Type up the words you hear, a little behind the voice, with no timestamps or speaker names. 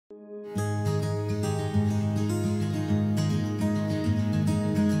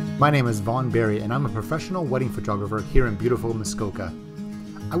My name is Vaughn and I'm a professional wedding photographer here in beautiful Muskoka.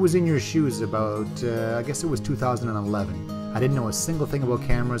 I was in your shoes about, I guess it was 2011. I didn't know a single thing about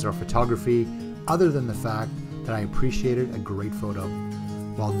cameras or photography other than the fact that I appreciated a great photo.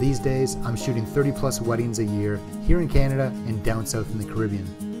 While these days I'm shooting 30 plus weddings a year here in Canada and down south in the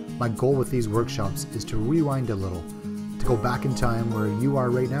Caribbean. My goal with these workshops is to rewind a little, to go back in time where you are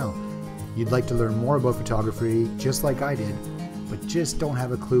right now. You'd like to learn more about photography just like I did, but just don't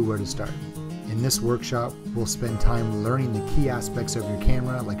have a clue where to start. In this workshop, we'll spend time learning the key aspects of your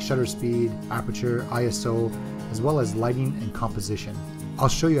camera like shutter speed, aperture, ISO, as well as lighting and composition. I'll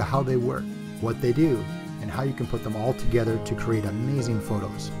show you how they work, what they do, and how you can put them all together to create amazing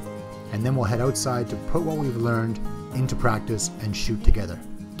photos. And then we'll head outside to put what we've learned into practice and shoot together.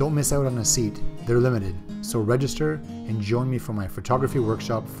 Don't miss out on a seat, they're limited, so register and join me for my photography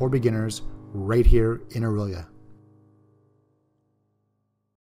workshop for beginners right here in Orillia.